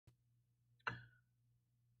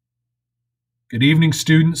Good evening,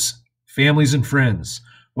 students, families, and friends.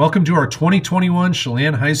 Welcome to our 2021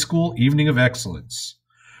 Chelan High School Evening of Excellence.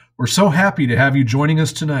 We're so happy to have you joining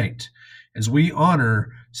us tonight as we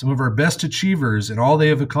honor some of our best achievers and all they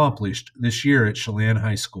have accomplished this year at Chelan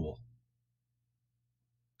High School.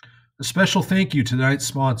 A special thank you to tonight's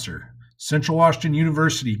sponsor. Central Washington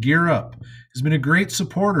University Gear Up has been a great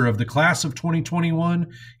supporter of the class of 2021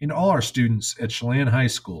 and all our students at Chelan High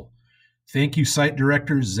School. Thank you, Site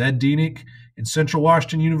Director Zed Dienick and Central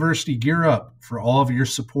Washington University Gear Up for all of your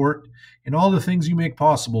support and all the things you make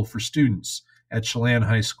possible for students at Chelan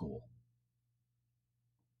High School.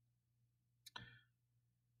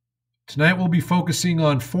 Tonight we'll be focusing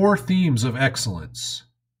on 4 themes of excellence: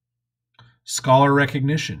 scholar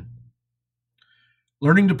recognition,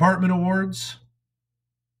 learning department awards,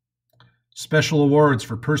 special awards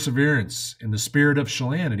for perseverance in the spirit of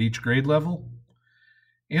Chelan at each grade level,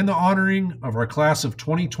 and the honoring of our class of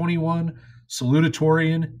 2021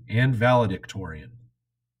 salutatorian and valedictorian.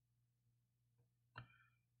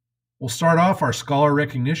 We'll start off our scholar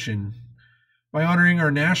recognition by honoring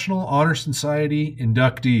our National Honor Society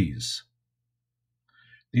inductees.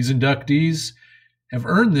 These inductees have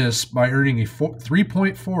earned this by earning a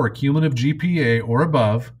 3.4 cumulative GPA or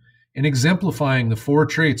above and exemplifying the 4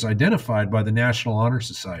 traits identified by the National Honor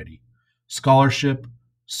Society: scholarship,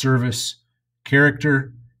 service,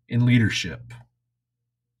 character, and leadership.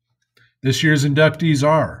 This year's inductees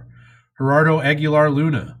are Gerardo Aguilar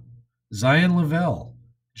Luna, Zion Lavelle,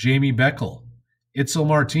 Jamie Beckel, Itzel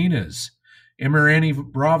Martinez, Emirani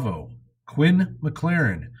Bravo, Quinn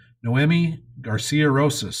McLaren, Noemi Garcia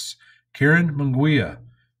Rosas, Karen Munguia,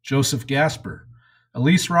 Joseph Gasper,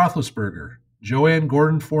 Elise Roethlisberger, Joanne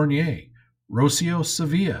Gordon Fournier, Rocio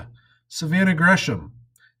Sevilla, Savannah Gresham,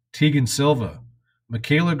 Tegan Silva,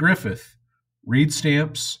 Michaela Griffith, Reed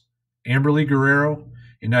Stamps, Amberly Guerrero,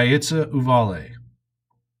 and Aitza Uvale.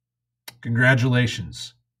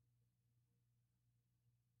 Congratulations.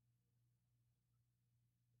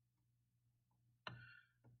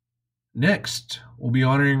 Next, we'll be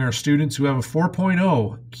honoring our students who have a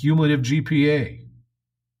 4.0 cumulative GPA.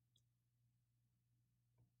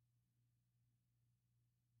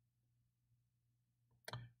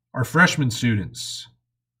 Our freshman students: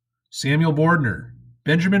 Samuel Bordner,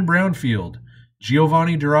 Benjamin Brownfield,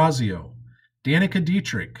 Giovanni Durazio, Danica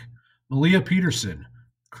Dietrich, Malia Peterson,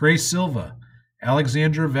 Cray Silva,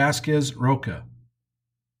 Alexandra Vasquez Roca.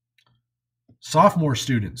 Sophomore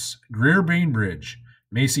students: Greer Bainbridge,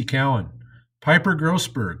 Macy Cowan, Piper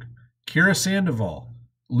Grossberg, Kira Sandoval,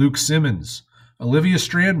 Luke Simmons, Olivia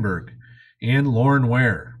Strandberg, and Lauren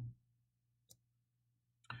Ware.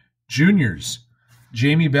 Juniors: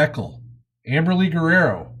 Jamie Beckel, Amberly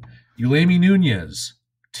Guerrero, Eulami Nunez,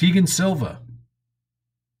 Tegan Silva.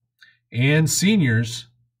 And seniors: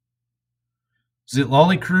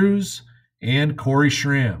 Zitlali Cruz and Corey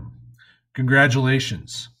Schramm.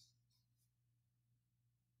 Congratulations.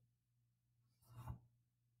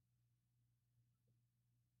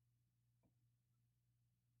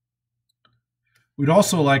 We'd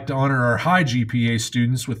also like to honor our high GPA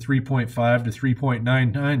students with 3.5 to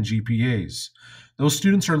 3.99 GPAs. Those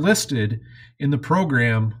students are listed in the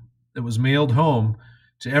program that was mailed home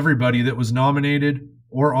to everybody that was nominated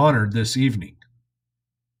or honored this evening.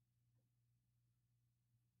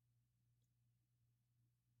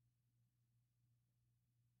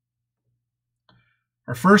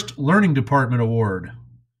 Our first Learning Department Award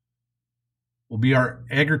will be our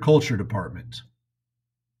Agriculture Department.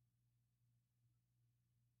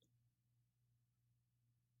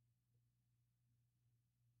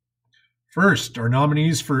 First, our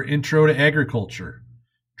nominees for Intro to Agriculture: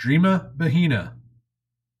 Dreama Bahina,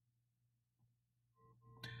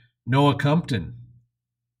 Noah Compton,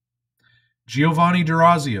 Giovanni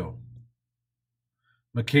Durazio,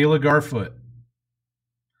 Michaela Garfoot,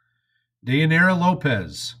 Dayanara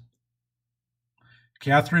Lopez,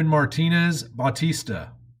 Catherine Martinez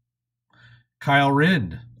Bautista, Kyle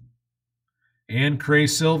Rind, and Cray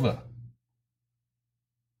Silva.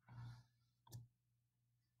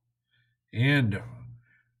 And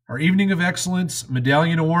our Evening of Excellence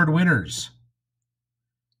Medallion Award winners: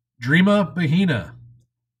 Dreama Bahina,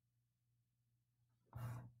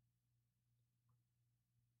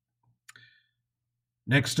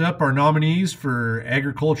 next up, our nominees for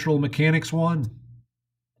Agricultural Mechanics 1: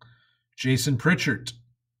 Jason Pritchard,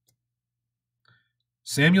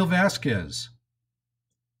 Samuel Vasquez.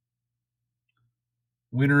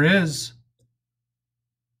 Winner is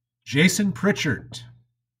Jason Pritchard.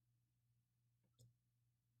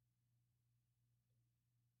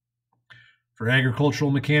 For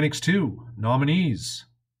Agricultural Mechanics 2, nominees: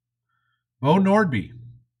 Bo Nordby,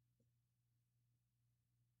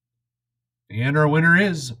 And our winner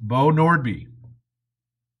is Bo Nordby.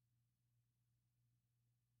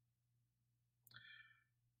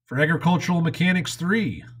 For Agricultural Mechanics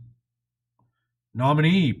 3,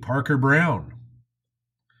 nominee Parker Brown.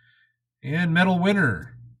 And medal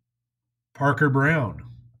winner, Parker Brown.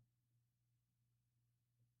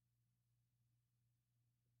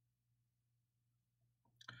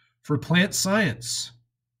 For Plant Science,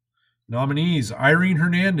 nominees Irene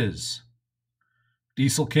Hernandez,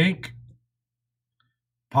 Diesel Kink,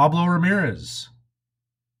 Pablo Ramirez.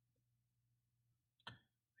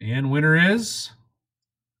 And winner is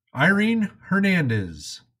Irene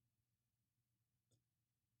Hernandez.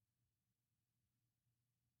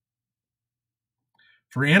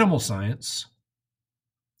 For Animal Science,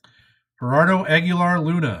 Gerardo Aguilar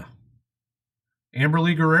Luna,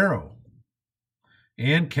 Amberly Guerrero,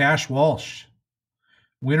 and Cash Walsh.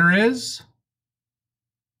 Winner is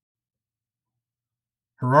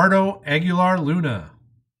Gerardo Aguilar Luna.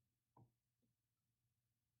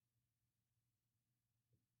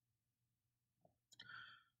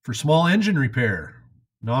 For Small Engine Repair,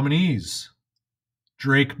 nominees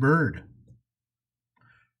Drake Bird,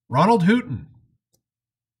 Ronald Hooton,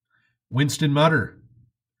 Winston Mutter.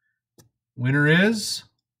 Winner is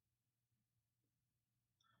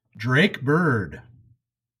Drake Bird.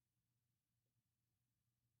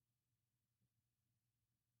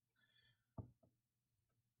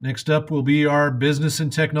 Next up will be our Business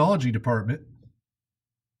and Technology Department.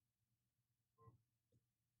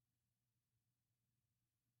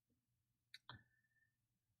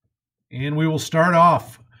 And we will start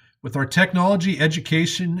off with our Technology,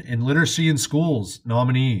 Education, and Literacy in Schools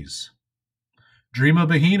nominees. Dreama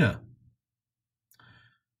Bahina,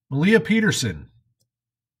 Malia Peterson,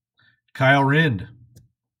 Kyle Rind.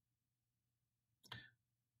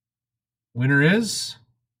 Winner is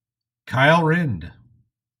Kyle Rind.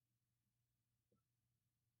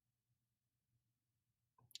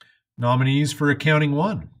 Nominees for Accounting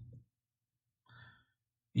 1,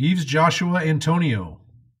 Yves Joshua Antonio,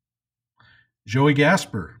 Joey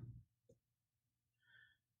Gasper,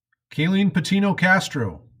 Kayleen Patino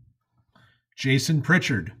Castro, Jason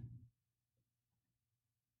Pritchard.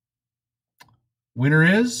 Winner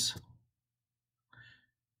is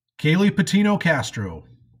Kaylee Patino Castro.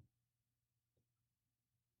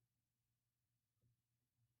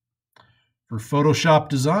 For Photoshop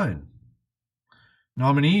Design,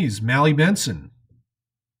 nominees Mally Benson,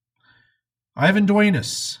 Ivan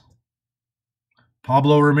Duenas,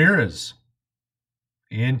 Pablo Ramirez,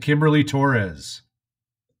 and Kimberly Torres.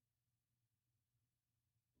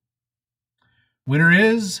 Winner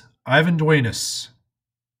is Ivan Duenas.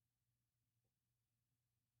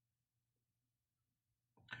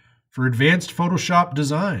 For Advanced Photoshop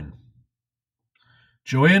Design,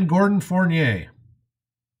 Joanne Gordon Fournier,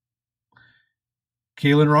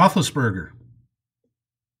 Kaylin Roethlisberger.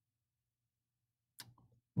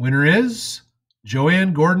 Winner is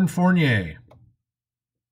Joanne Gordon Fournier.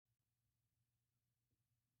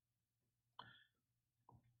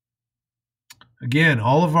 Again,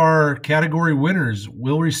 all of our category winners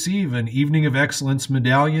will receive an Evening of Excellence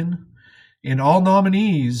medallion, and all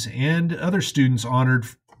nominees and other students honored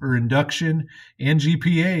for induction and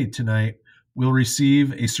GPA tonight will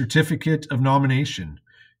receive a certificate of nomination,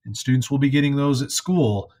 and students will be getting those at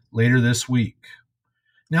school later this week.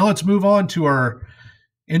 Now let's move on to our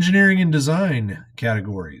engineering and design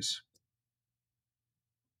categories.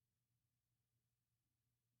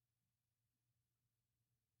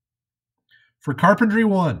 For Carpentry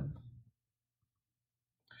 1,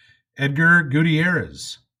 Edgar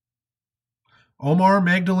Gutierrez, Omar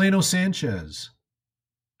Magdaleno Sanchez,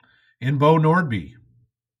 and Bo Nordby.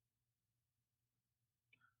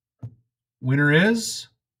 Winner is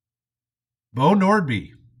Bo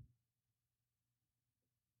Nordby.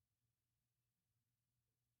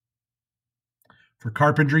 For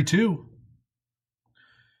Carpentry 2,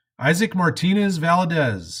 Isaac Martinez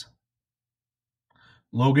Valadez,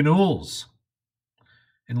 Logan Ools,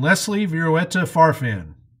 and Leslie Virueta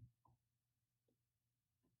Farfan.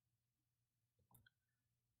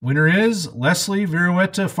 Winner is Leslie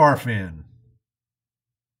Virueta Farfan.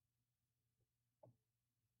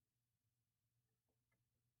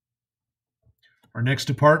 Our next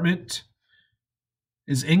department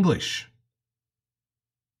is English.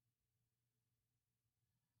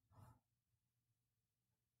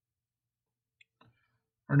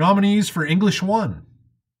 Our nominees for English 1,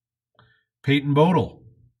 Peyton Bodle,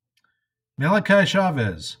 Malachi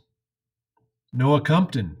Chavez, Noah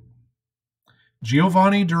Compton,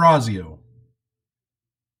 Giovanni Durazio,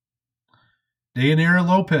 Dayanara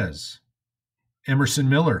Lopez, Emerson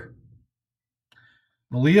Miller,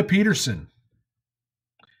 Malia Peterson,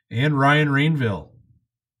 and Ryan Rainville.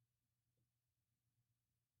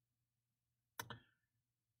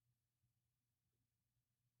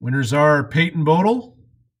 Winners are Peyton Bodle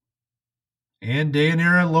and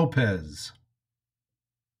Dayanara Lopez.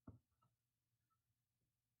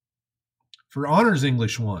 For Honors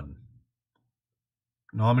English 1,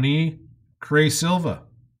 nominee Cray Silva.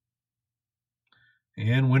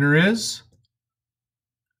 And winner is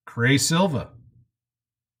Cray Silva.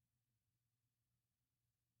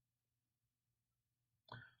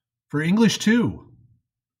 For English 2,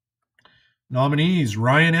 nominees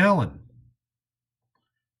Ryan Allen,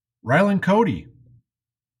 Rylan Cody,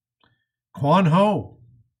 Quan Ho,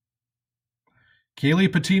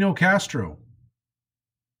 Kaylee Patino Castro,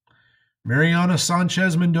 Mariana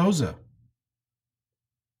Sanchez Mendoza.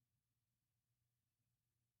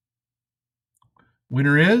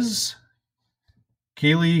 Winner is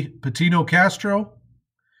Kaylee Patino Castro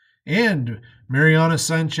and Mariana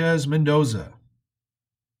Sanchez Mendoza.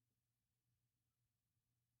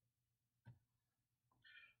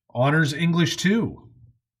 Honors English 2,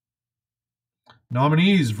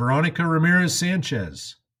 nominees Veronica Ramirez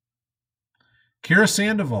Sanchez, Kara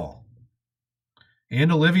Sandoval,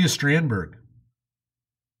 and Olivia Strandberg.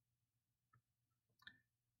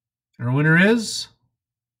 Our winner is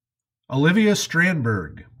Olivia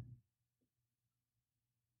Strandberg.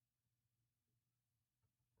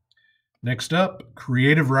 Next up,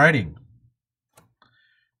 creative writing.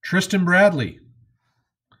 Tristan Bradley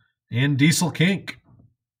and Diesel Kink.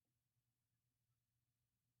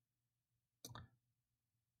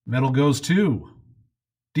 Medal goes to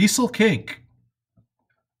Diesel Kink.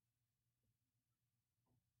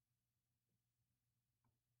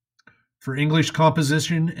 For English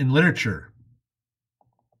composition and literature,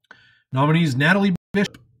 nominees Natalie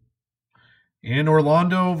Bishop and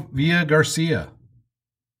Orlando Villa Garcia.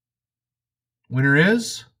 Winner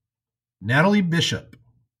is Natalie Bishop.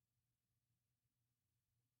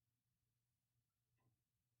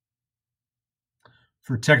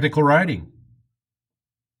 For technical writing,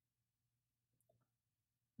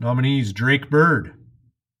 nominees Drake Bird,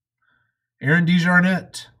 Aaron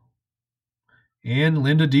DeJarnette, and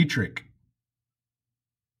Linda Dietrich.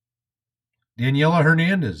 Daniela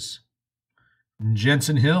Hernandez and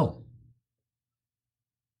Jensen Hill.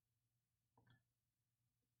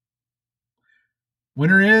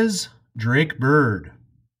 Winner is Drake Bird.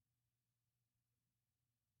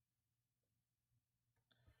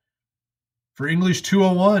 For English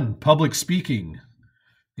 201, public speaking,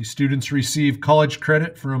 these students receive college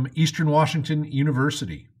credit from Eastern Washington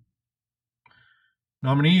University.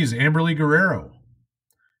 Nominees Amberly Guerrero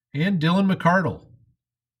and Dylan McCardle.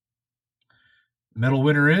 Medal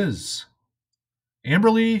winner is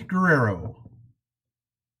Amberly Guerrero.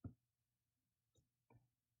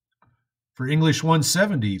 For English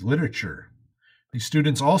 170, literature, these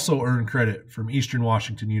students also earn credit from Eastern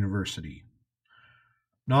Washington University.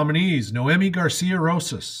 Nominees Noemi Garcia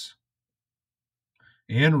Rosas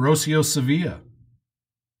and Rocio Sevilla.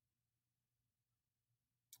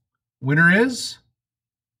 Winner is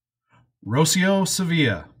Rocio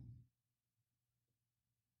Sevilla.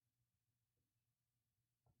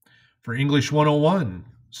 For English 101,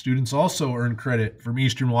 students also earn credit from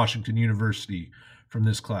Eastern Washington University from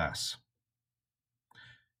this class.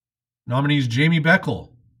 Nominees Jamie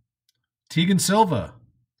Beckel, Tegan Silva,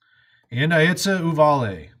 and Aitza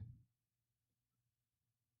Uvale.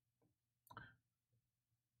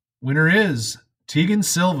 Winner is Tegan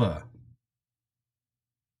Silva.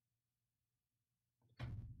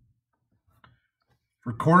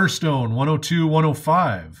 For Cornerstone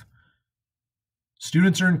 102-105,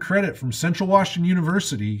 students earn credit from Central Washington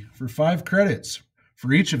University for 5 credits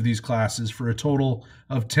for each of these classes for a total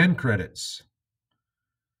of 10 credits.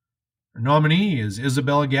 Our nominee is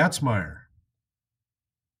Isabella Gatzmeyer.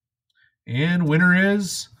 And winner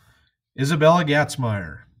is Isabella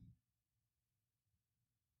Gatzmeyer.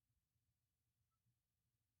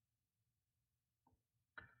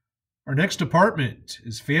 Our next department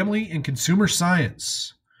is Family and Consumer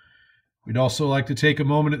Science. We'd also like to take a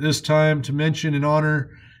moment at this time to mention and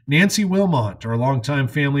honor Nancy Wilmot, our longtime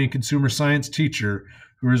Family and Consumer Science teacher,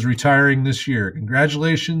 who is retiring this year.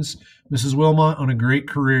 Congratulations, Mrs. Wilmot, on a great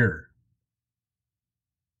career.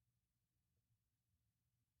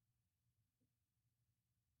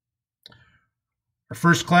 Our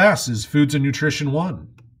first class is Foods and Nutrition 1.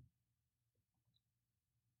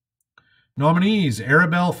 Nominees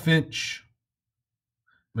Arabelle Finch,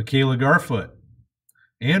 Michaela Garfoot,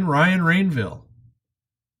 and Ryan Rainville.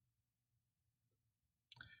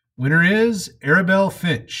 Winner is Arabelle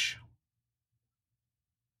Finch.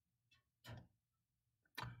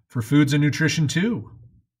 For Foods and Nutrition 2,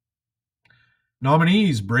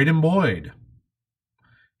 Nominees Braden Boyd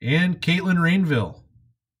and Caitlin Rainville.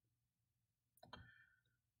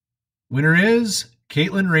 Winner is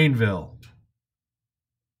Caitlin Rainville.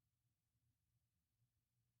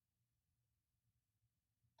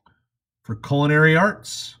 For Culinary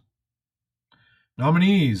Arts,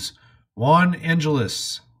 nominees Juan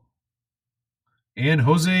Angelis and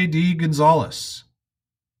Jose D. Gonzalez.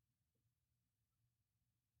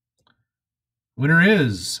 Winner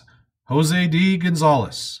is Jose D.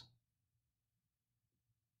 Gonzalez.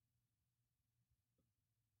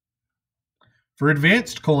 For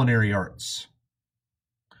Advanced Culinary Arts,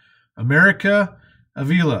 America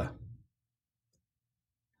Avila,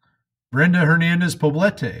 Brenda Hernandez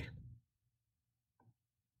Poblete.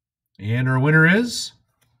 And our winner is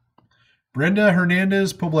Brenda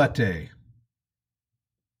Hernandez Poblete.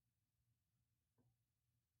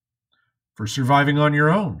 For Surviving on Your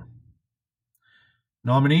Own,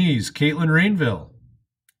 nominees Caitlin Rainville,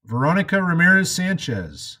 Veronica Ramirez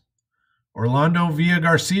Sanchez, Orlando Villa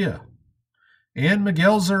Garcia, and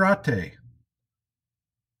Miguel Zarate.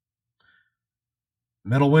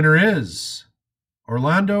 Medal winner is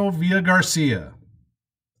Orlando Villa Garcia.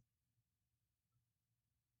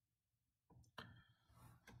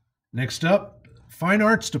 Next up, Fine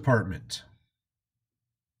Arts Department.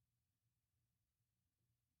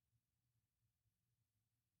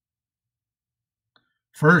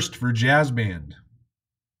 First for Jazz Band,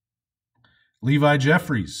 Levi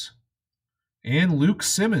Jeffries and Luke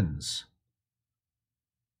Simmons.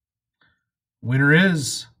 Winner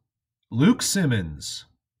is Luke Simmons.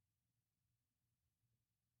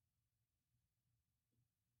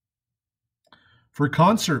 For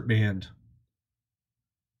Concert Band,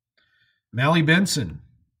 Mally Benson,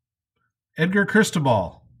 Edgar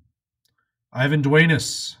Cristobal, Ivan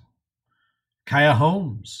Duenas, Kaya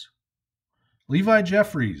Holmes, Levi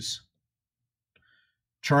Jeffries,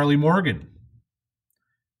 Charlie Morgan,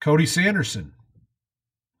 Cody Sanderson,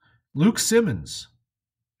 Luke Simmons,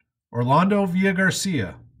 Orlando Villa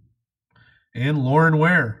Garcia, and Lauren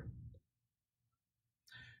Ware.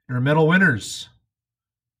 Your medal winners.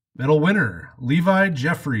 Medal winner, Levi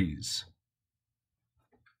Jeffries.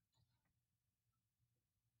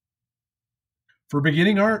 For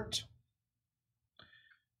Beginning Art,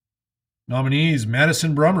 nominees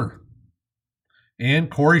Madison Brummer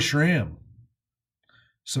and Corey Schramm,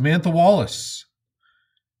 Samantha Wallace,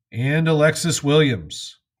 and Alexis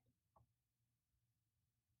Williams.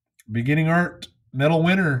 Beginning Art medal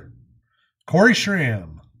winner, Corey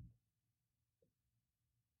Schramm.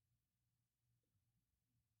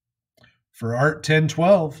 For Art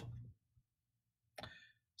 1012,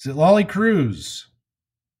 Zitlali Cruz,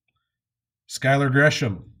 Skylar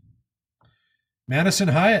Gresham, Madison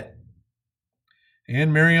Hyatt,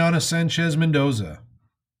 and Mariana Sanchez Mendoza.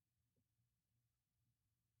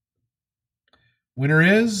 Winner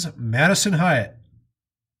is Madison Hyatt.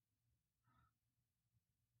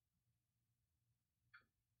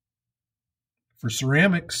 For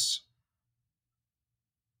Ceramics,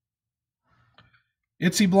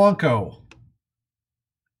 Itzy Blanco,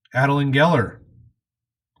 Adeline Geller,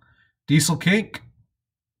 Diesel Kink,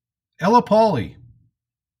 Ella Pauley,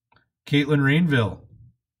 Caitlin Rainville,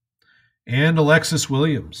 and Alexis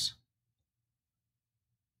Williams.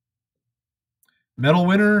 Medal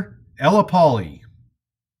winner, Ella Pauley.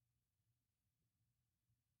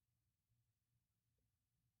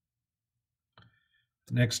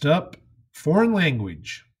 Next up, Foreign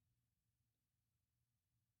Language.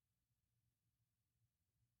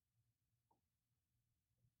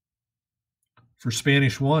 For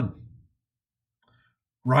Spanish 1,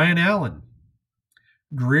 Ryan Allen,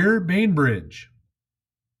 Greer Bainbridge,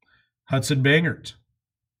 Hudson Bangert,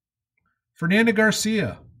 Fernanda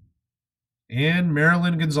Garcia, and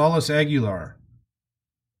Marilyn Gonzalez Aguilar.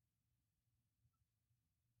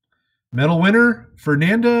 Medal winner,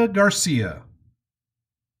 Fernanda Garcia.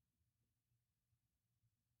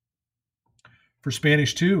 For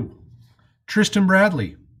Spanish 2, Tristan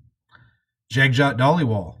Bradley, Jagjot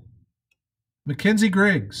Dhaliwal, Mackenzie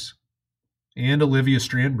Griggs, and Olivia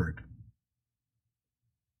Strandberg.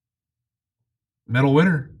 Medal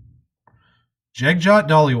winner, Jagjot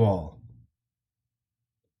Dhaliwal.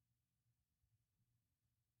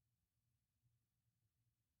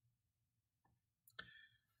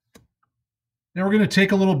 Now we're going to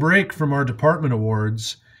take a little break from our department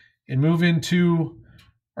awards and move into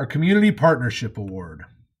our Community Partnership Award.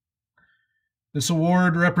 This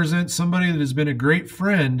award represents somebody that has been a great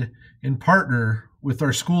friend and partner with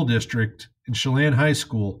our school district in Chelan High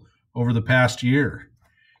School over the past year.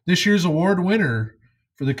 This year's award winner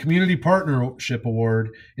for the Community Partnership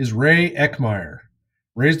Award is Ray Eckmeyer.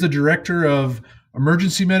 Ray's the Director of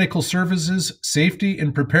Emergency Medical Services, Safety,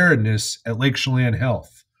 and Preparedness at Lake Chelan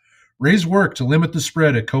Health. Ray's work to limit the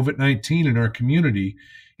spread of COVID-19 in our community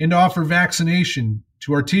and to offer vaccination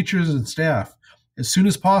to our teachers and staff as soon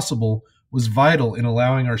as possible was vital in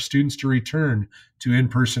allowing our students to return to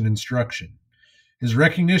in-person instruction. His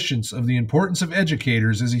recognition of the importance of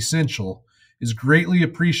educators as essential is greatly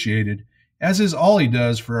appreciated, as is all he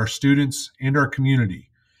does for our students and our community.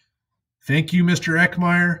 Thank you, Mr.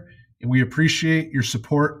 Eckmeyer, and we appreciate your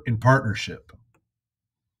support and partnership.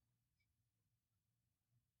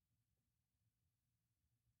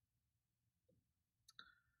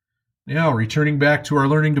 Now, returning back to our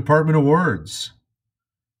Learning Department awards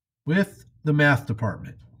with the Math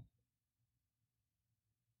Department.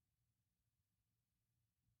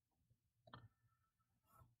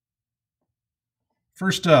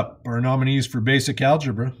 First up, our nominees for Basic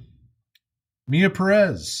Algebra, Mia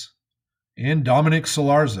Perez and Dominic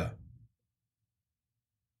Salarza.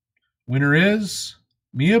 Winner is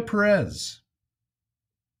Mia Perez.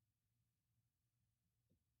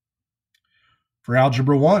 For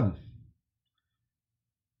Algebra 1,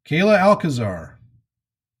 Kayla Alcazar,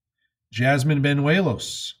 Jasmine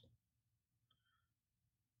Benuelos,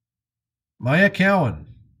 Maya Cowan,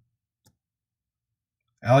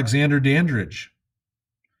 Alexander Dandridge,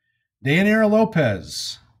 Dayanara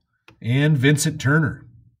Lopez, and Vincent Turner.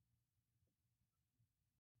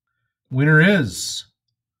 Winner is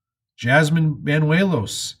Jasmine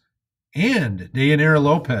Benuelos and Dayanara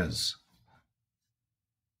Lopez.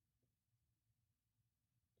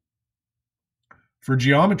 For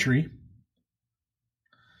Geometry,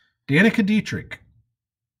 Danica Dietrich,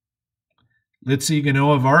 Litzy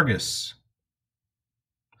Ganoa Vargas,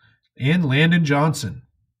 and Landon Johnson,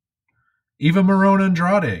 Eva Marone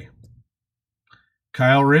Andrade,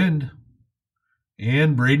 Kyle Rind,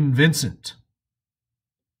 and Braden Vincent.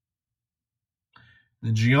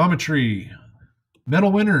 The Geometry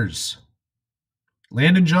medal winners,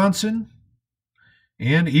 Landon Johnson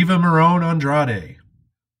and Eva Marone Andrade.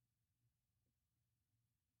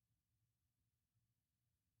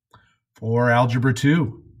 For Algebra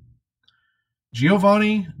 2,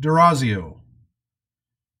 Giovanni D'Orazio,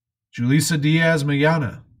 Julissa Diaz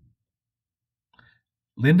Mayana,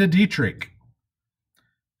 Linda Dietrich,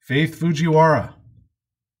 Faith Fujiwara,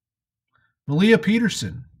 Malia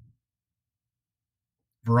Peterson,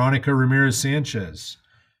 Veronica Ramirez Sanchez,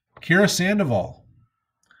 Kira Sandoval,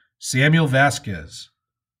 Samuel Vasquez.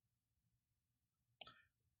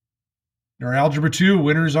 Our Algebra 2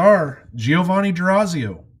 winners are Giovanni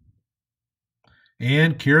D'Orazio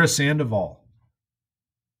and Kira Sandoval.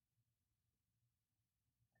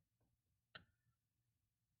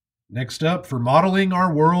 Next up, for Modeling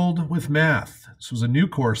Our World with Math. This was a new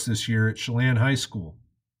course this year at Chelan High School.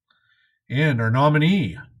 And our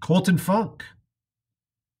nominee, Colton Funk.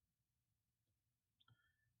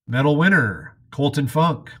 Medal winner, Colton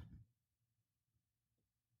Funk.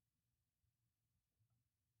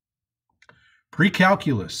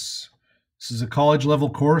 Pre-Calculus. This is a college-level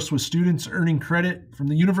course with students earning credit from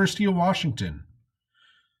the University of Washington.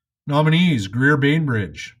 Nominees, Greer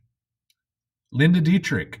Bainbridge, Linda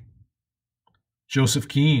Dietrich, Joseph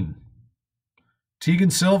Keene, Tegan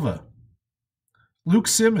Silva, Luke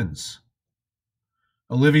Simmons,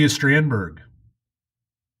 Olivia Strandberg.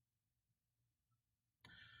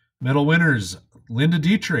 Medal winners, Linda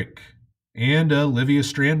Dietrich and Olivia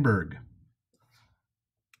Strandberg.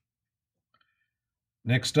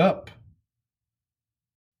 Next up,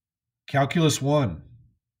 Calculus 1.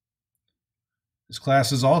 This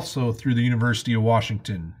class is also through the University of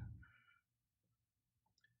Washington.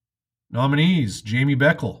 Nominees, Jamie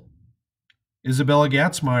Beckel, Isabella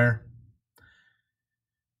Gatzmeyer,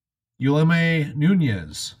 Yuleme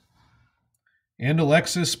Nunez, and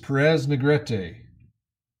Alexis Perez Negrete.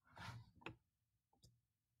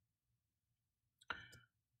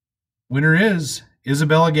 Winner is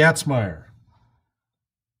Isabella Gatzmeyer.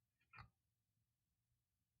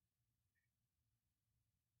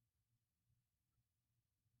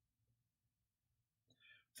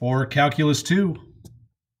 For Calculus 2,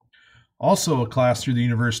 also a class through the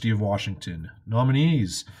University of Washington.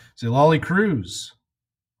 Nominees, Zilali Cruz,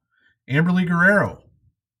 Amberly Guerrero,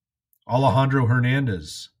 Alejandro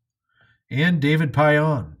Hernandez, and David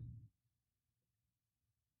Payan.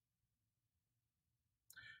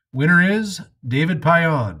 Winner is David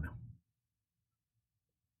Payan.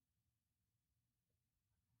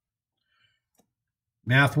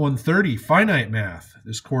 Math 130, Finite Math.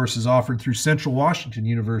 This course is offered through Central Washington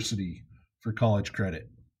University for college credit.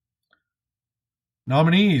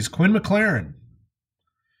 Nominees, Quinn McLaren,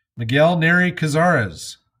 Miguel Neri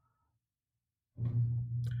Cazares,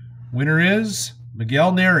 Winner is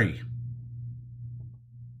Miguel Neri.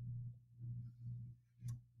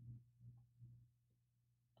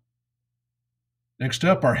 Next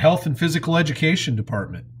up, our Health and Physical Education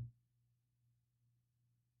Department.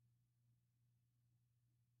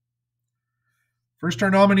 First,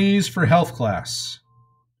 our nominees for health class: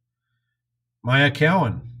 Maya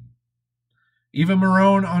Cowan, Eva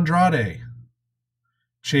Marone Andrade,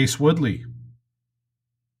 Chase Woodley.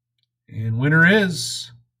 And winner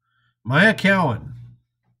is Maya Cowan.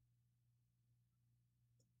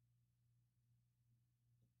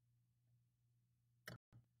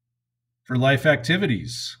 For life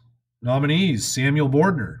activities, nominees: Samuel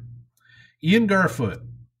Bordner, Ian Garfoot,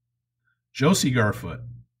 Josie Garfoot,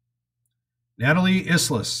 Natalie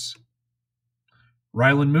Islis,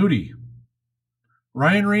 Rylan Moody,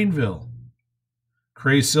 Ryan Rainville,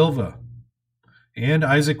 Cray Silva, and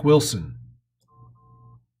Isaac Wilson.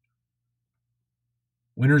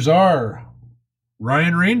 Winners are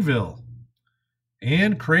Ryan Rainville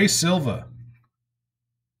and Cray Silva.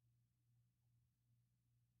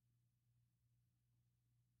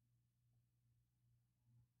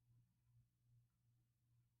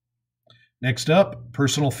 Next up,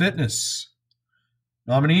 personal fitness.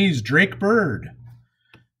 Nominees: Drake Bird,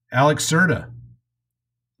 Alex Serta,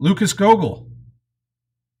 Lucas Gogol,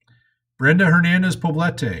 Brenda Hernandez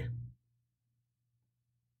Poblete.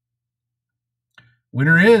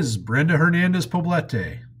 Winner is Brenda Hernandez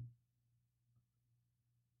Poblete.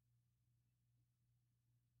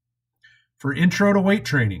 For intro to weight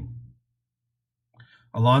training,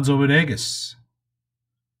 Alonzo Venegas,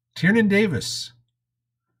 Tiernan Davis,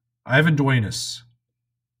 Ivan Duenas,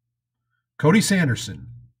 Cody Sanderson,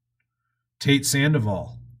 Tate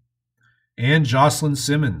Sandoval, and Jocelyn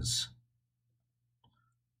Simmons.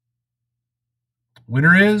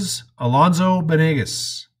 Winner is Alonzo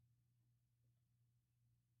Venegas.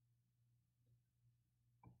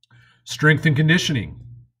 Strength and conditioning: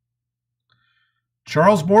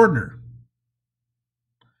 Charles Bordner,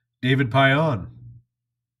 David Payan,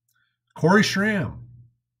 Corey Schramm,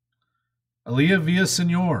 Aaliyah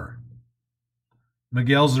Villasenor,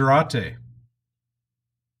 Miguel Zarate.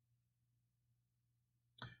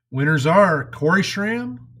 Winners are Corey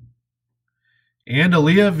Schramm and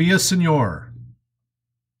Aaliyah Villasenor.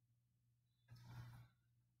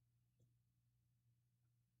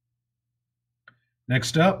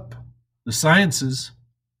 Next up, the sciences.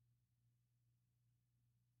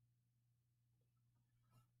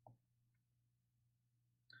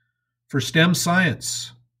 For STEM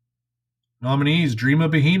science, nominees: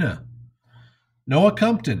 Dreama Bahina, Noah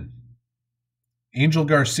Compton, Angel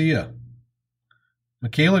Garcia,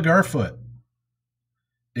 Michaela Garfoot,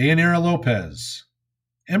 Dayanara Lopez,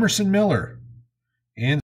 Emerson Miller,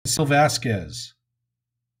 and Cecil Vasquez,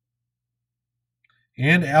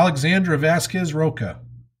 and Alexandra Vasquez Roca.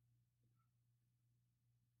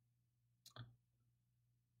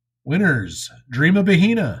 Winners: Dreama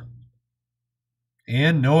Bahina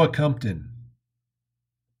and Noah Compton.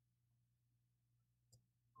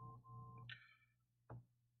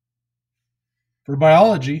 For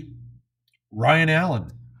biology, Ryan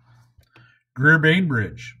Allen, Greer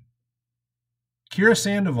Bainbridge, Kira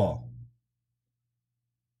Sandoval.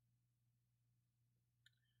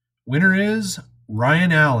 Winner is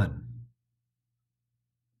Ryan Allen.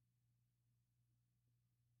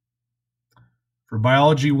 For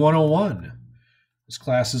Biology 101, this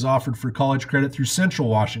class is offered for college credit through Central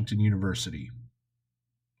Washington University.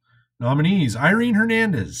 Nominees: Irene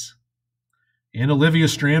Hernandez and Olivia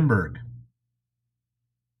Strandberg.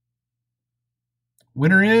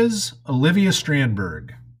 Winner is Olivia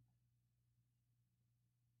Strandberg.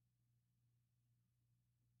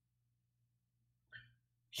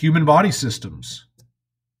 Human body systems: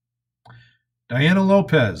 Diana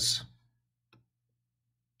Lopez,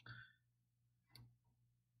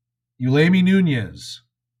 Eulami Nunez,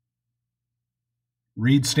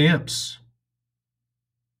 Reed Stamps.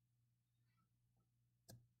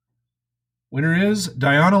 Winner is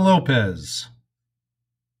Diana Lopez.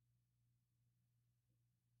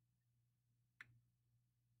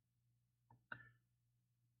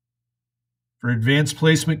 For advanced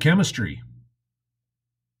placement chemistry,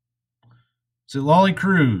 Zitlali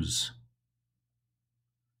Cruz,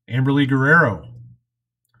 Amberly Guerrero,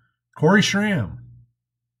 Corey Schramm.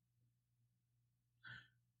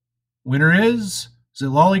 Winner is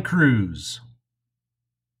Zitlali Cruz.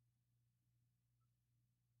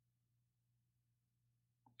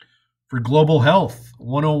 For Global Health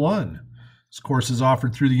 101, this course is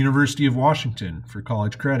offered through the University of Washington for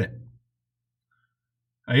college credit.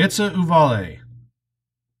 Ayitza Uvale.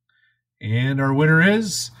 And our winner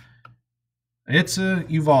is Itza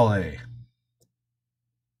Uvalde.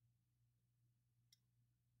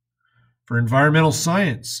 For environmental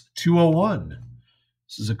science, 201.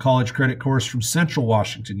 This is a college credit course from Central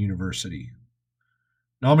Washington University.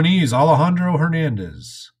 Nominees Alejandro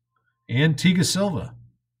Hernandez and Tiga Silva.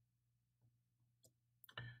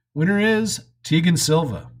 Winner is Tegan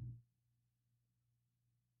Silva.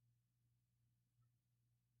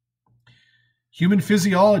 Human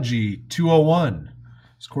Physiology 201.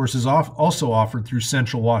 This course is also offered through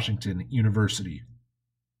Central Washington University.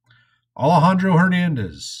 Alejandro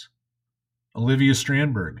Hernandez, Olivia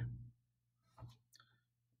Strandberg.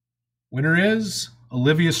 Winner is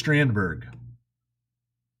Olivia Strandberg.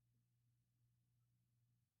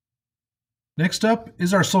 Next up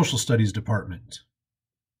is our Social Studies department.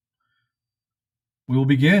 We will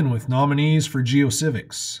begin with nominees for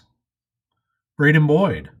Geocivics. Braden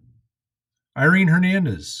Boyd, Irene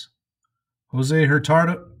Hernandez, Jose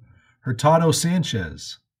Hurtado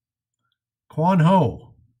Sanchez, Quan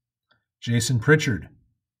Ho, Jason Pritchard,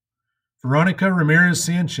 Veronica Ramirez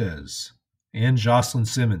Sanchez, and Jocelyn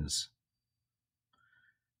Simmons.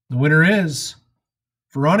 The winner is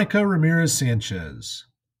Veronica Ramirez Sanchez.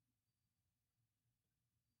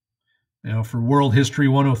 Now for World History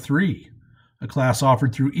 103, a class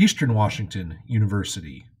offered through Eastern Washington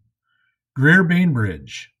University. Greer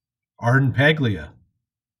Bainbridge, Arden Paglia,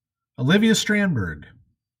 Olivia Strandberg.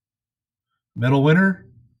 Medal winner,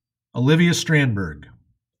 Olivia Strandberg.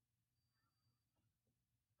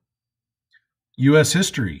 U.S.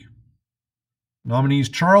 History. Nominees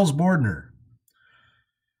Charles Bordner,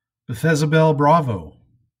 Bethesabel Bravo,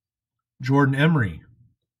 Jordan Emery,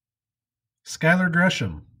 Skylar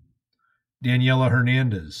Gresham, Daniela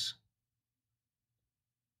Hernandez,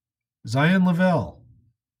 Zion Lavelle,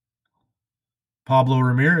 Pablo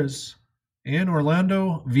Ramirez, and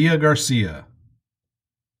Orlando Villa Garcia.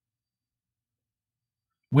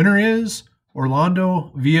 Winner is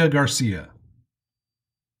Orlando Villa Garcia.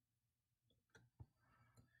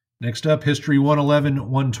 Next up, History 111,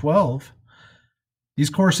 112. These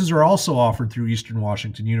courses are also offered through Eastern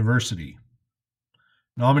Washington University.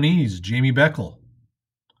 Nominees Jamie Beckel,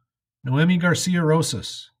 Noemi Garcia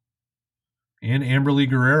Rosas, and Amberly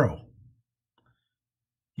Guerrero.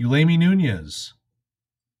 Yulemi Nunez,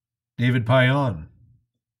 David Payan,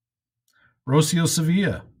 Rocio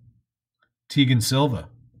Sevilla, Tegan Silva.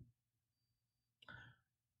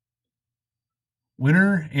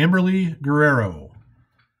 Winner, Amberly Guerrero.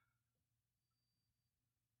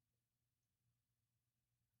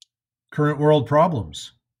 Current World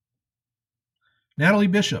Problems. Natalie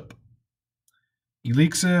Bishop,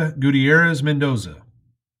 Elixa Gutierrez Mendoza,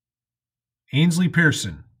 Ainsley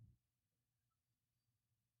Pearson.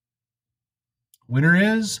 Winner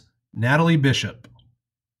is Natalie Bishop.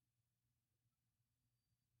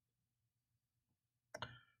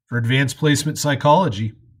 For Advanced Placement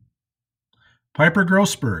Psychology, Piper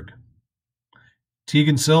Grossberg,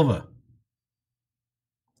 Tegan Silva.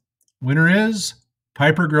 Winner is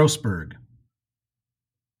Piper Grossberg.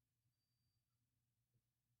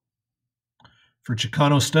 For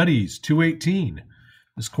Chicano Studies 218,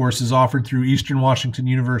 this course is offered through Eastern Washington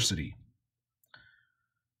University.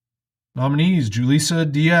 Nominees Julissa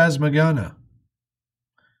Diaz Magana,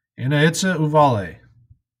 Anaitza Uvalde.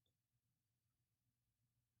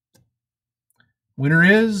 Winner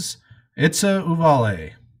is Itza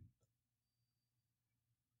Uvalde.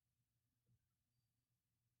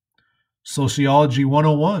 Sociology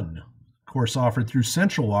 101, course offered through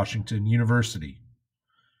Central Washington University.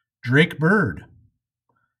 Drake Bird,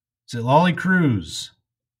 Zitlali Cruz,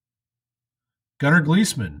 Gunnar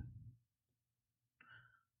Gleesman,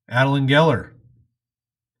 Adeline Geller,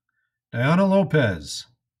 Diana Lopez,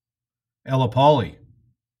 Ella Pauley,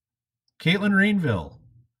 Caitlin Rainville,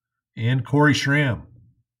 and Corey Schramm.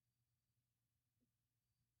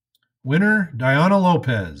 Winner, Diana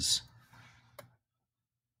Lopez.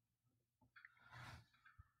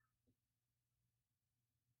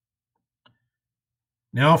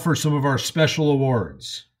 Now for some of our special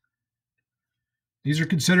awards. These are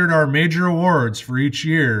considered our major awards for each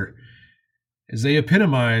year as they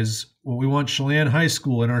epitomize what we want Chelan High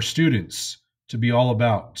School and our students to be all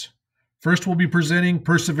about. First, we'll be presenting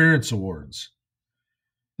Perseverance Awards.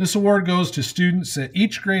 This award goes to students at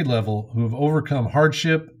each grade level who have overcome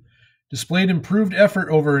hardship, displayed improved effort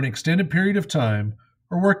over an extended period of time,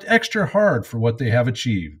 or worked extra hard for what they have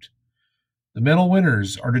achieved. The medal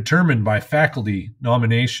winners are determined by faculty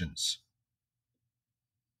nominations.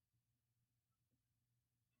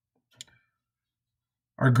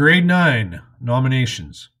 Our grade 9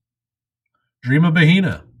 nominations: Dreama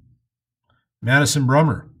Bahina, Madison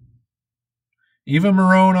Brummer, Eva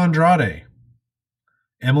Marone Andrade,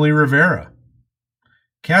 Emily Rivera,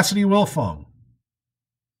 Cassidy Wilfong.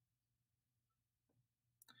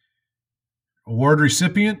 Award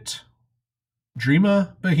recipient,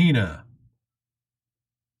 Dreama Bahina.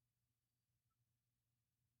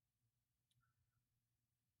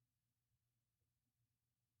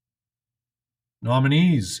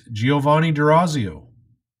 Nominees, Giovanni D'Orazio,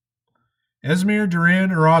 Esmir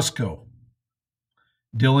Duran Orozco,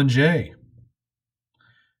 Dylan J.,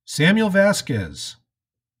 Samuel Vasquez.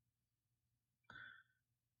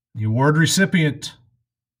 The award recipient,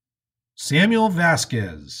 Samuel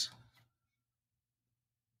Vasquez.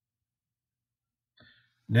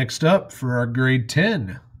 Next up for our grade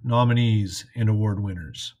 10 nominees and award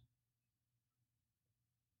winners.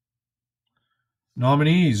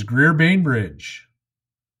 Nominees, Greer Bainbridge,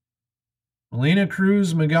 Melina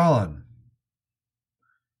Cruz Magallan,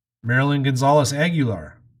 Marilyn Gonzalez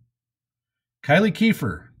Aguilar, Kylie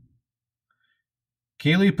Kiefer,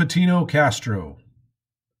 Kaylee Patino Castro.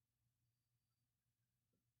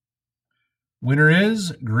 Winner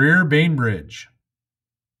is Greer Bainbridge.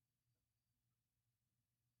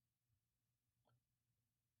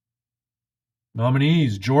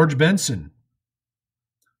 Nominees, George Benson,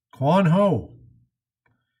 Quan Ho,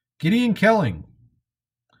 Gideon Kelling,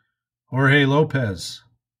 Jorge Lopez,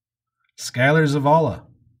 Skylar Zavala.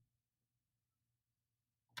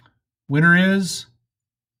 Winner is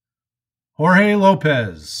Jorge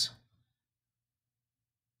Lopez.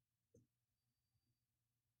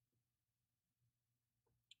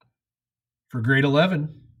 For grade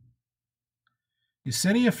 11,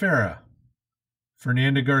 Yesenia Farah,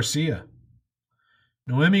 Fernanda Garcia,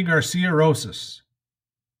 Noemi Garcia Rosas,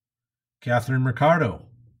 Catherine Mercado,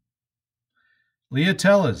 Leah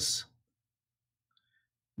Tellez,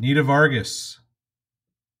 Nita Vargas.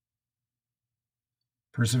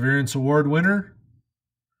 Perseverance Award winner,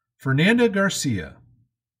 Fernanda Garcia.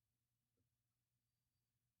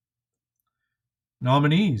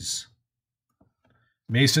 Nominees,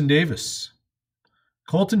 Mason Davis,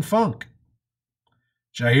 Colton Funk,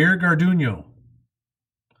 Jair Garduño,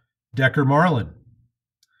 Decker Marlin,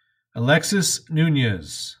 Alexis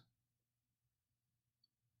Nunez.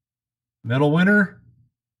 Medal winner,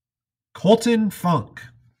 Colton Funk.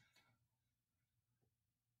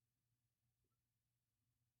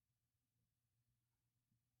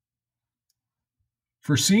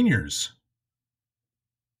 For seniors,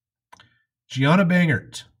 Gianna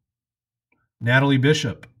Bangert, Natalie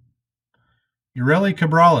Bishop, Ureli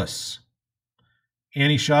Cabrales,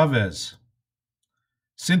 Annie Chavez,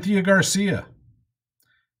 Cynthia Garcia,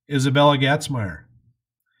 Isabella Gatzmeyer,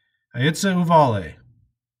 Aitza Uvale.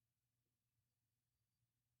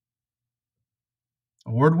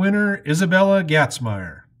 Award winner, Isabella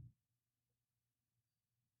Gatzmeyer.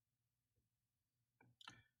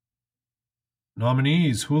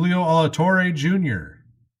 Nominees, Julio Alatorre Jr.,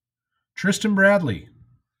 Tristan Bradley,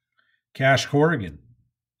 Cash Corrigan,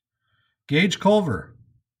 Gage Culver,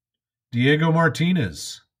 Diego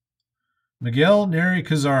Martinez, Miguel Neri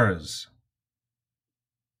Cazares.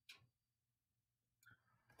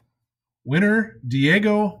 Winner,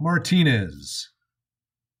 Diego Martinez.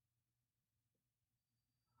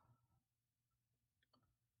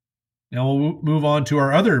 Now we'll move on to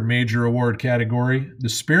our other major award category, the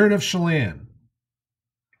Spirit of Chelan.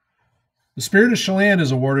 The Spirit of Chelan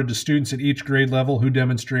is awarded to students at each grade level who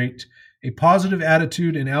demonstrate a positive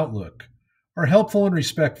attitude and outlook, are helpful and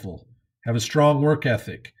respectful, have a strong work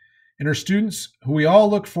ethic, and are students who we all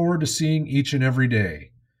look forward to seeing each and every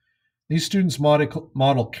day. These students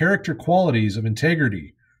model character qualities of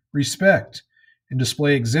integrity, respect, and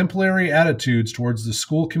display exemplary attitudes towards the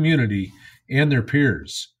school community and their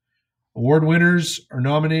peers. Award winners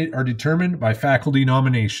are determined by faculty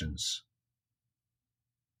nominations.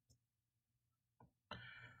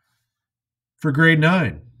 For grade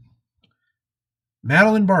 9,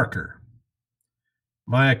 Madeline Barker,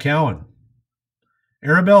 Maya Cowan,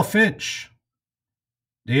 Arabelle Finch,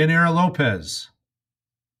 Dayanara Lopez,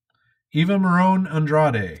 Eva Marone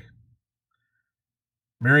Andrade,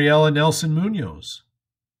 Mariela Nelson Munoz.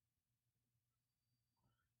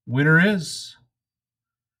 Winner is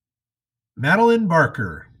Madeline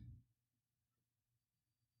Barker.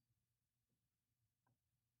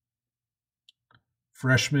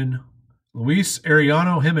 Freshman Luis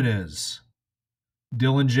Ariano Jimenez,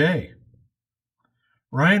 Dylan J.,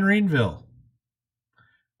 Ryan Rainville,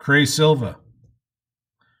 Cray Silva,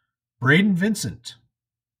 Braden Vincent.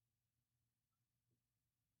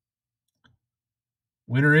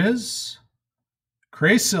 Winner is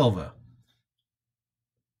Cray Silva.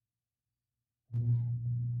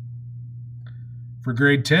 For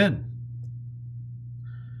grade 10,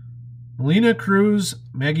 Melina Cruz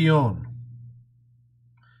Maguion,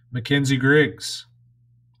 Mackenzie Griggs,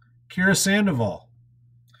 Kira Sandoval,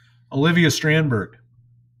 Olivia Strandberg.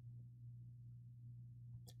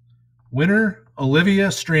 Winner, Olivia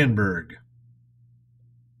Strandberg.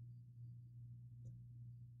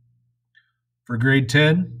 For grade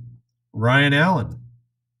 10, Ryan Allen,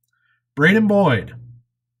 Braden Boyd,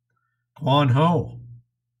 Quan Ho,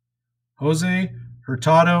 Jose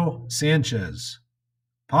Hurtado Sanchez,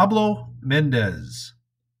 Pablo Mendez.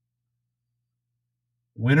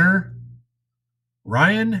 Winner,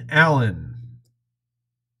 Ryan Allen.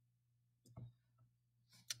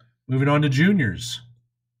 Moving on to juniors.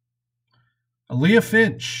 Aaliyah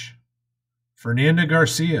Finch, Fernanda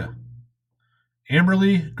Garcia,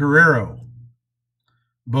 Amberly Guerrero,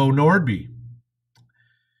 Bo Nordby,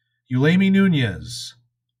 Ulemi Nunez,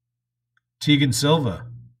 Tegan Silva.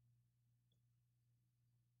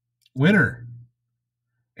 Winner,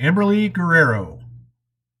 Amberly Guerrero.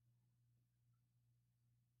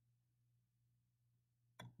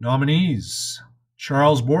 Nominees,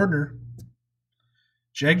 Charles Bordner,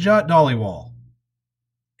 Jagjot Dhaliwal,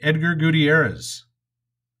 Edgar Gutierrez,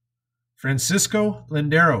 Francisco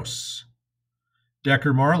Lenderos,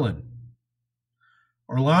 Decker Marlin,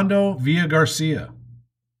 Orlando Villa Garcia.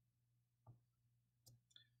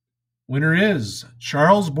 Winner is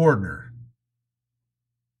Charles Bordner.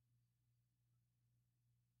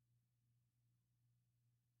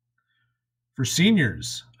 For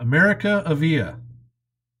seniors, America Avila,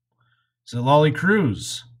 Zilali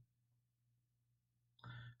Cruz,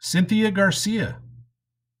 Cynthia Garcia,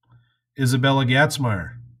 Isabella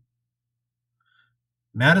Gatzmeyer,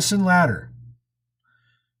 Madison Latter,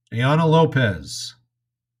 Ayana Lopez,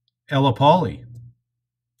 Ella Pauly,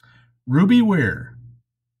 Ruby Weir.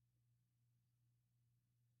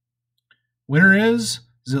 Winner is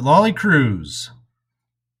Zilali Cruz.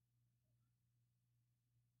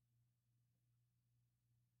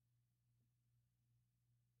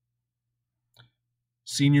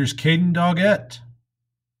 Seniors Caden Doggett,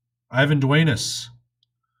 Ivan Duenas,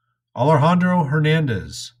 Alejandro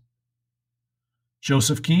Hernandez,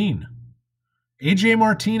 Joseph Keene, AJ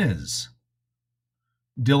Martinez,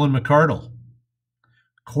 Dylan McCardle,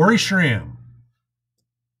 Corey Schramm.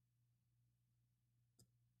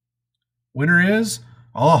 Winner is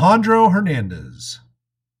Alejandro Hernandez.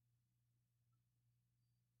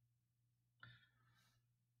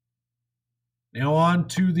 Now on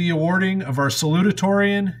to the awarding of our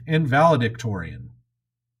salutatorian and valedictorian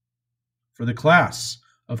for the class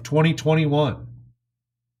of 2021.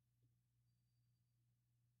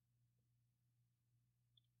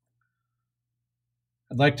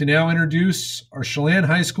 I'd like to now introduce our Chelan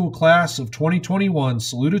High School class of 2021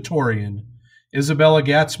 salutatorian, Isabella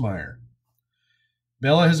Gatzmeyer.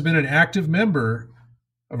 Bella has been an active member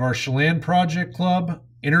of our Chelan Project Club,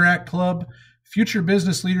 Interact Club, Future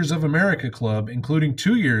Business Leaders of America Club, including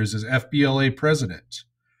 2 years as FBLA president.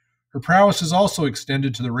 Her prowess is also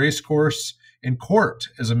extended to the race course and court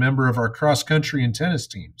as a member of our cross-country and tennis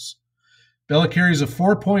teams. Bella carries a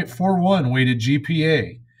 4.41 weighted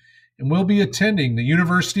GPA and will be attending the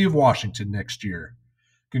University of Washington next year.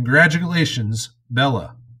 Congratulations,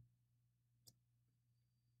 Bella.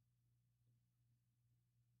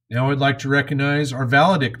 Now I'd like to recognize our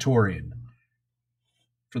valedictorian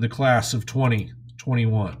for the class of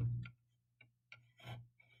 2021.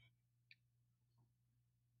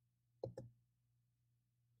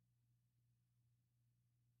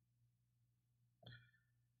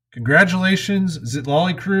 Congratulations,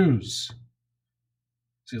 Zitlali Cruz.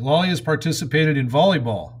 Zitlali has participated in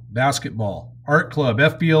volleyball, basketball, art club,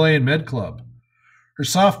 FBLA, and med club. Her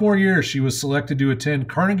sophomore year, she was selected to attend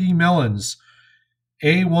Carnegie Mellon's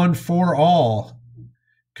A14 All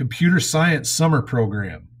Computer Science Summer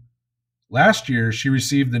Program. Last year, she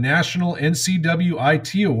received the National NCW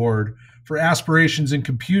IT Award for Aspirations in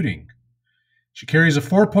Computing. She carries a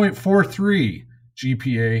 4.43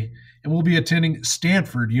 GPA and will be attending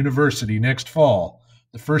Stanford University next fall,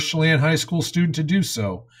 the first Chelan High School student to do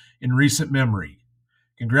so in recent memory.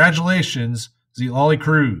 Congratulations, Zitlali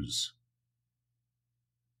Cruz.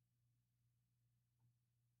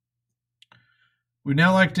 We'd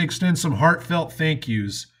now like to extend some heartfelt thank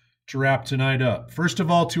yous to wrap tonight up. First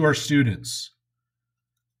of all, to our students.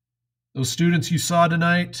 Those students you saw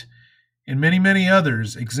tonight and many, many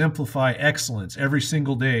others exemplify excellence every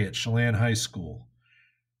single day at Chelan High School.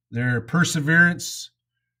 Their perseverance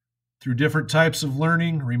through different types of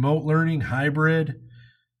learning, remote learning, hybrid,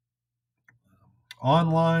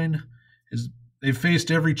 online, they've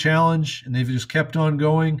faced every challenge and they've just kept on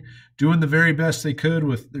going, doing the very best they could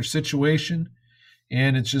with their situation.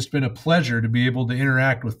 and it's just been a pleasure to be able to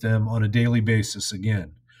interact with them on a daily basis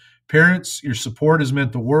again. Parents, your support has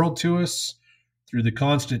meant the world to us through the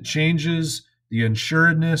constant changes, the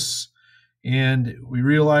unsuredness, and we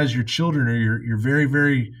realize your children are your very,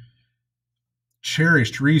 very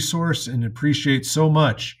cherished resource and appreciate so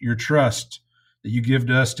much your trust that you give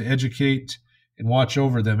to us to educate and watch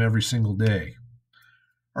over them every single day.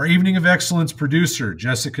 Our Evening of Excellence producer,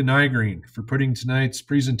 Jessica Nygreen, for putting tonight's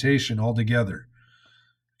presentation all together.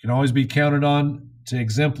 You can always be counted on to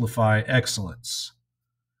exemplify excellence.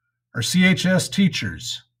 Our CHS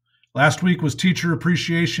teachers. Last week was Teacher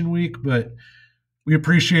Appreciation Week, but we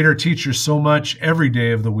appreciate our teachers so much every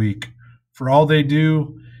day of the week for all they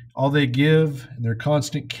do, all they give, and their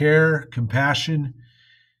constant care, compassion,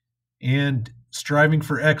 and striving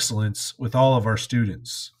for excellence with all of our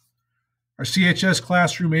students. Our CHS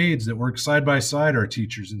classroom aides that work side by side our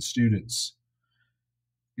teachers and students.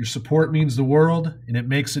 Your support means the world, and it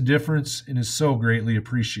makes a difference and is so greatly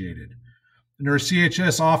appreciated. And our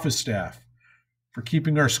CHS office staff for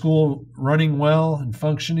keeping our school running well and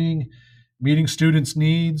functioning, meeting students'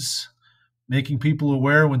 needs, making people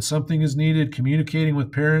aware when something is needed, communicating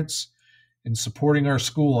with parents, and supporting our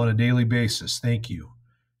school on a daily basis. Thank you.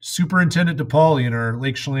 Superintendent DePauli and our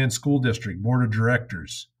Lake Chelan School District Board of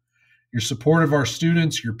Directors. Your support of our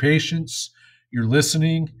students, your patience, your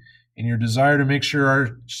listening, and your desire to make sure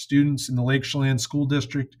our students in the Lake Chelan School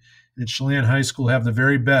District and at Chelan High School have the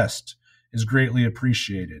very best is greatly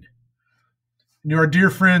appreciated. And to our dear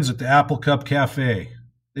friends at the Apple Cup Cafe,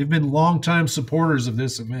 they've been longtime supporters of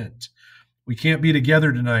this event. We can't be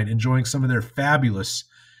together tonight enjoying some of their fabulous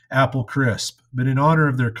apple crisp, but in honor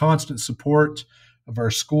of their constant support of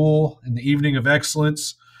our school and the Evening of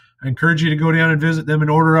Excellence, I encourage you to go down and visit them and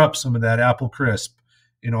order up some of that apple crisp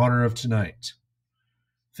in honor of tonight.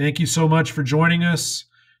 Thank you so much for joining us.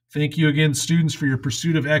 Thank you again, students, for your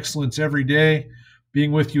pursuit of excellence every day.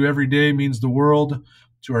 Being with you every day means the world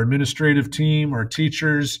to our administrative team, our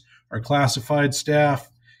teachers, our classified staff,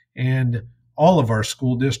 and all of our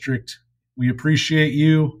school district. We appreciate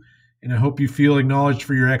you, and I hope you feel acknowledged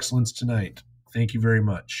for your excellence tonight. Thank you very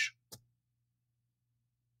much.